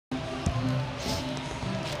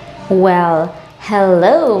Well,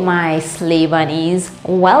 hello my slay bunnies.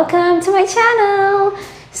 Welcome to my channel.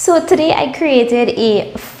 So today I created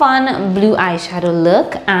a fun blue eyeshadow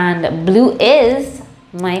look, and blue is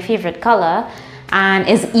my favorite color, and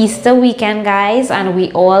it's Easter weekend, guys, and we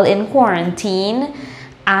all in quarantine.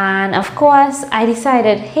 And of course I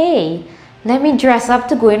decided, hey, let me dress up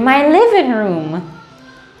to go in my living room.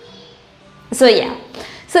 So yeah,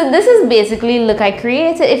 so this is basically the look I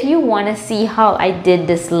created. If you want to see how I did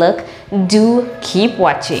this look, do keep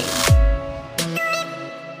watching.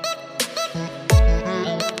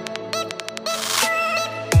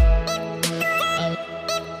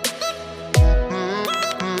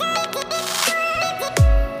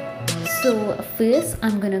 So first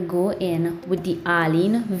I'm gonna go in with the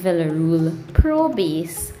Arlene Villarreal Pro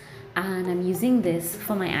Base, and I'm using this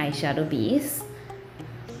for my eyeshadow base.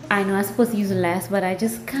 I know I'm supposed to use less, but I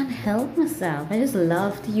just can't help myself. I just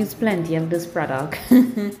love to use plenty of this product.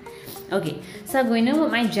 Okay, so I'm going in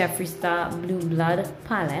with my Jeffree Star Blue Blood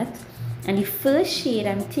palette, and the first shade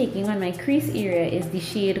I'm taking on my crease area is the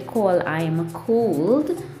shade called I'm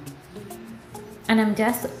Cold, and I'm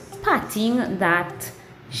just patting that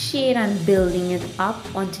shade and building it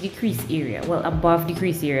up onto the crease area, well, above the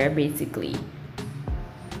crease area basically.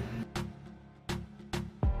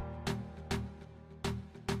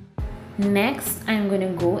 Next, I'm going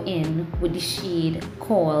to go in with the shade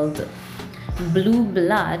called Blue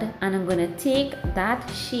Blood, and I'm going to take that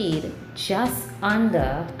shade just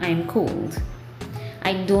under I'm Cold.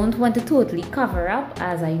 I don't want to totally cover up,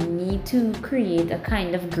 as I need to create a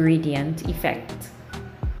kind of gradient effect.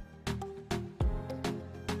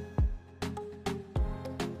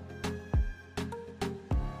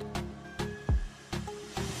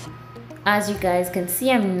 As you guys can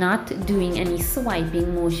see, I'm not doing any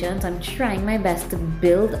swiping motions. I'm trying my best to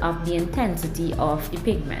build up the intensity of the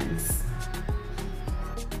pigments.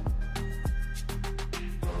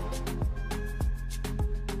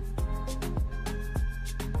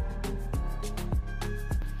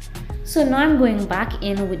 So now I'm going back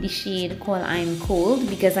in with the shade called I'm Cold,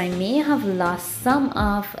 because I may have lost some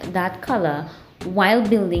of that color while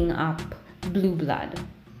building up Blue Blood.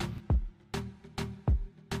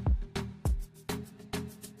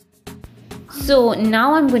 So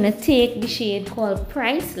now I'm going to take the shade called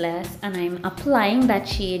Priceless, and I'm applying that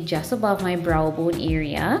shade just above my brow bone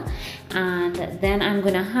area, and then I'm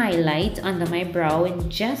going to highlight under my brow in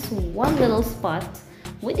just one little spot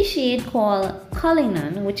with the shade called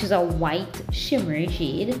Cullinan, which is a white shimmery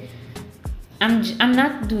shade. I'm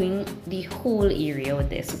not doing the whole area with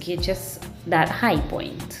this, okay, just that high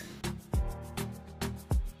point.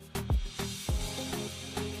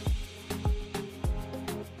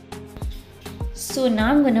 So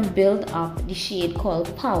now I'm going to build up the shade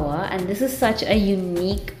called Power, and this is such a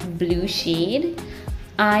unique blue shade.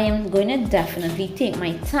 I am going to definitely take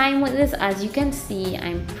my time with this. As you can see,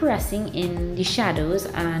 I'm pressing in the shadows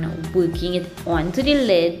and working it onto the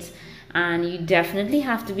lids, and you definitely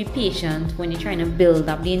have to be patient when you're trying to build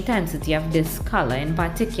up the intensity of this color in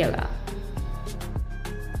particular.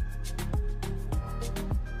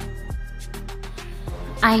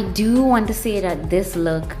 I do want to say that this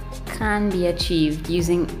look can be achieved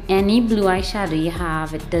using any blue eyeshadow you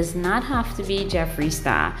have. It does not have to be Jeffree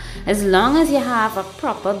Star. As long as you have a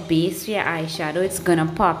proper base for your eyeshadow, it's gonna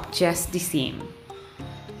pop just the same.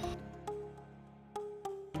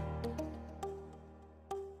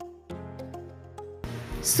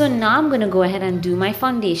 So now I'm gonna go ahead and do my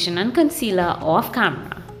foundation and concealer off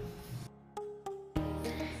camera.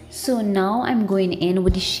 So now I'm going in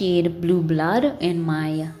with the shade Blue Blood in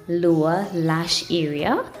my lower lash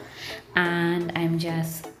area, and I'm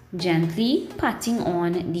just gently patting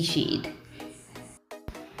on the shade.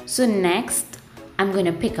 So next, I'm going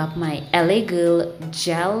to pick up my LA Girl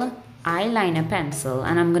gel eyeliner pencil,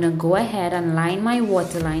 and I'm going to go ahead and line my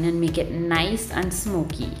waterline and make it nice and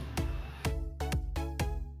smoky.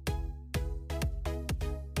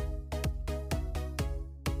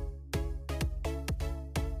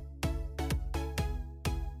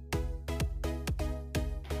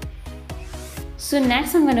 So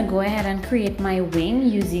next I'm going to go ahead and create my wing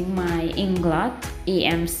using my Inglot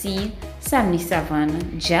AMC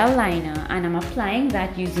 77 gel liner, and I'm applying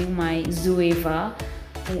that using my Zoeva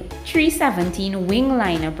 317 wing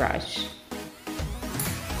liner brush.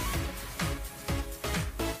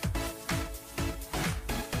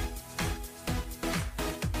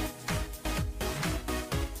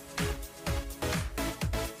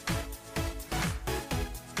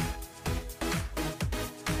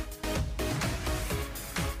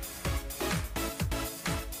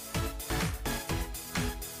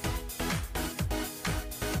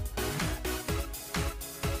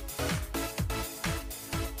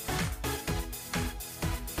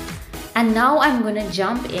 And now I'm gonna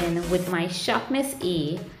jump in with my Shop Miss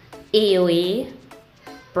A AOA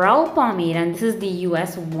brow pomade, and this is the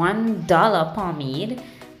US $1 pomade.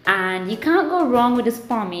 And you can't go wrong with this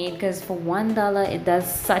pomade because for $1 it does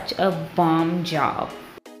such a bomb job.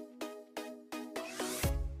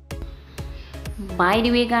 By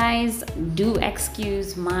the way guys, do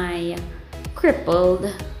excuse my crippled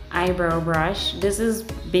eyebrow brush. This is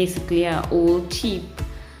basically an old cheap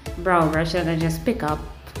brow brush that I just pick up,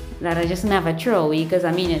 that I just never throw away, because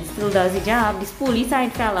I mean it still does the job. The spoolie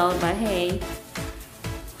side fell out, but hey.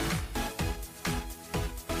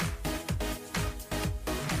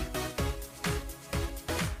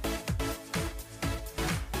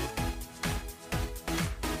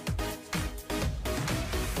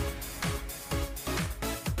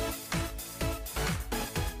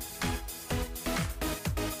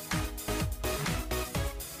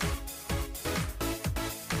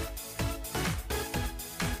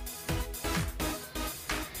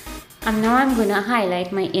 And now I'm going to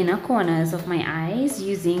highlight my inner corners of my eyes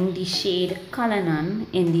using the shade Color None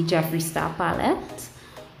in the Jeffree Star palette.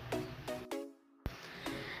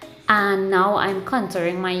 And now I'm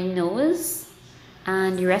contouring my nose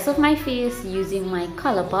and the rest of my face using my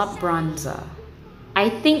ColourPop bronzer. I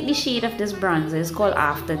think the shade of this bronzer is called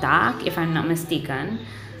After Dark, if I'm not mistaken.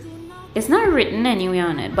 It's not written anywhere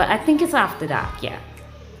on it, but I think it's After Dark, yeah.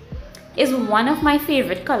 It's one of my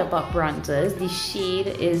favorite ColourPop bronzers. The shade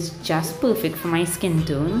is just perfect for my skin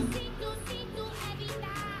tone.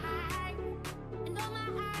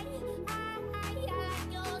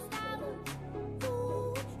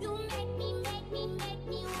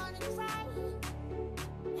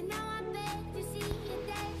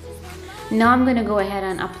 Now I'm going to go ahead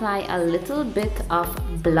and apply a little bit of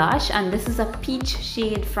blush, and this is a peach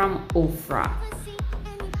shade from Ofra.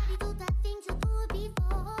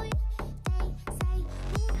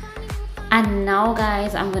 And now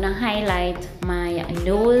guys, I'm gonna highlight my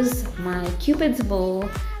nose, my cupid's bow,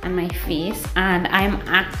 and my face. And I'm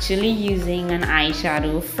actually using an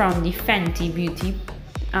eyeshadow from the Fenty Beauty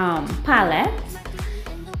palette.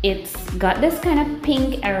 It's got this kind of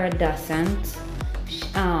pink iridescent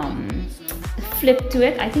flip to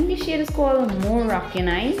it. I think the shade is called More Rockin'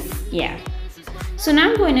 Ice. Yeah. So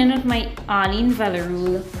now I'm going in with my Arlene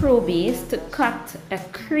Velarul Pro Base to cut a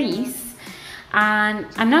crease. And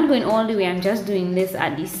I'm not going all the way, I'm just doing this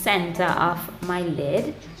at the center of my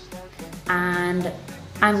lid. And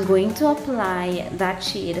I'm going to apply that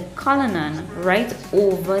shade Color None right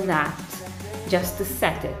over that just to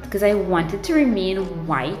set it, because I want it to remain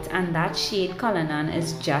white, and that shade Color None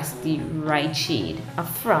is just the right shade, a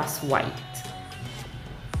frost white.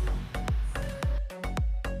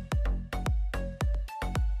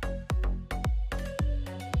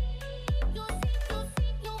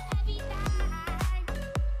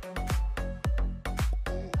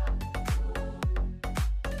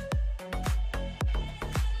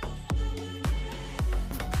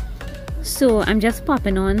 So I'm just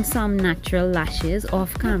popping on some natural lashes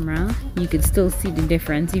off camera. You could still see the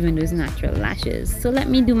difference even though it's natural lashes. So let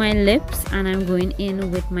me do my lips, and I'm going in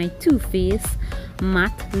with my Too Faced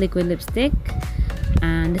matte liquid lipstick,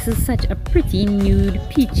 and this is such a pretty nude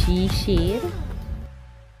peachy shade.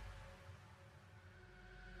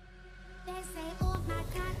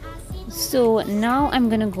 So now I'm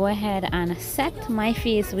gonna go ahead and set my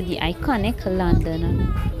face with the iconic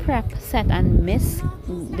London Prep Set and Mist.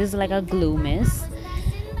 This is like a glow mist,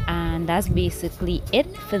 and that's basically it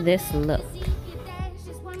for this look.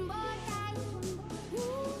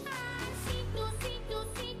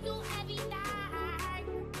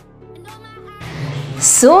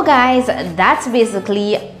 So guys, that's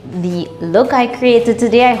basically the look I created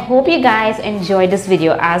today. I hope you guys enjoyed this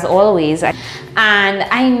video as always, and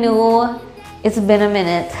I know it's been a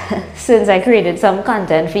minute since I created some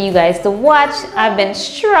content for you guys to watch. I've been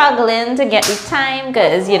struggling to get the time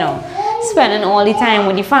because, you know, spending all the time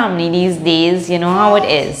with the family these days, you know how it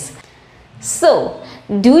is. So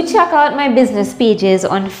do check out my business pages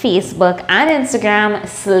on Facebook and Instagram,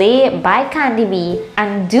 Slay by Candy B,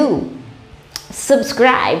 and do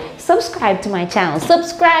subscribe to my channel.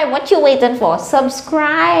 Subscribe, what you waiting for?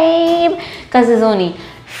 Subscribe, because it's only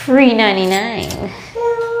 $3.99.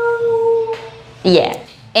 Yeah.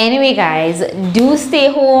 Anyway guys, do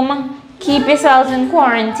stay home, keep yourselves in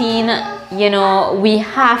quarantine. You know, we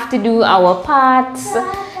have to do our parts,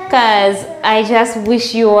 because I just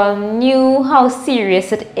wish you all knew how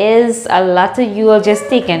serious it is. A lot of you are just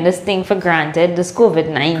taking this thing for granted, this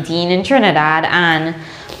COVID-19 in Trinidad, and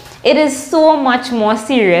it is so much more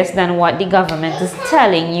serious than what the government is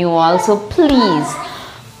telling you all. So please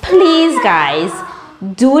guys,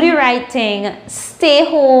 do the right thing, stay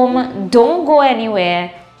home, don't go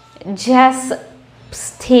anywhere, just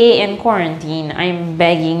stay in quarantine. I'm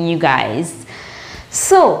begging you guys.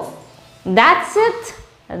 So that's it.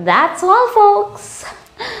 That's all, folks.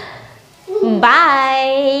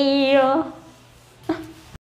 Bye.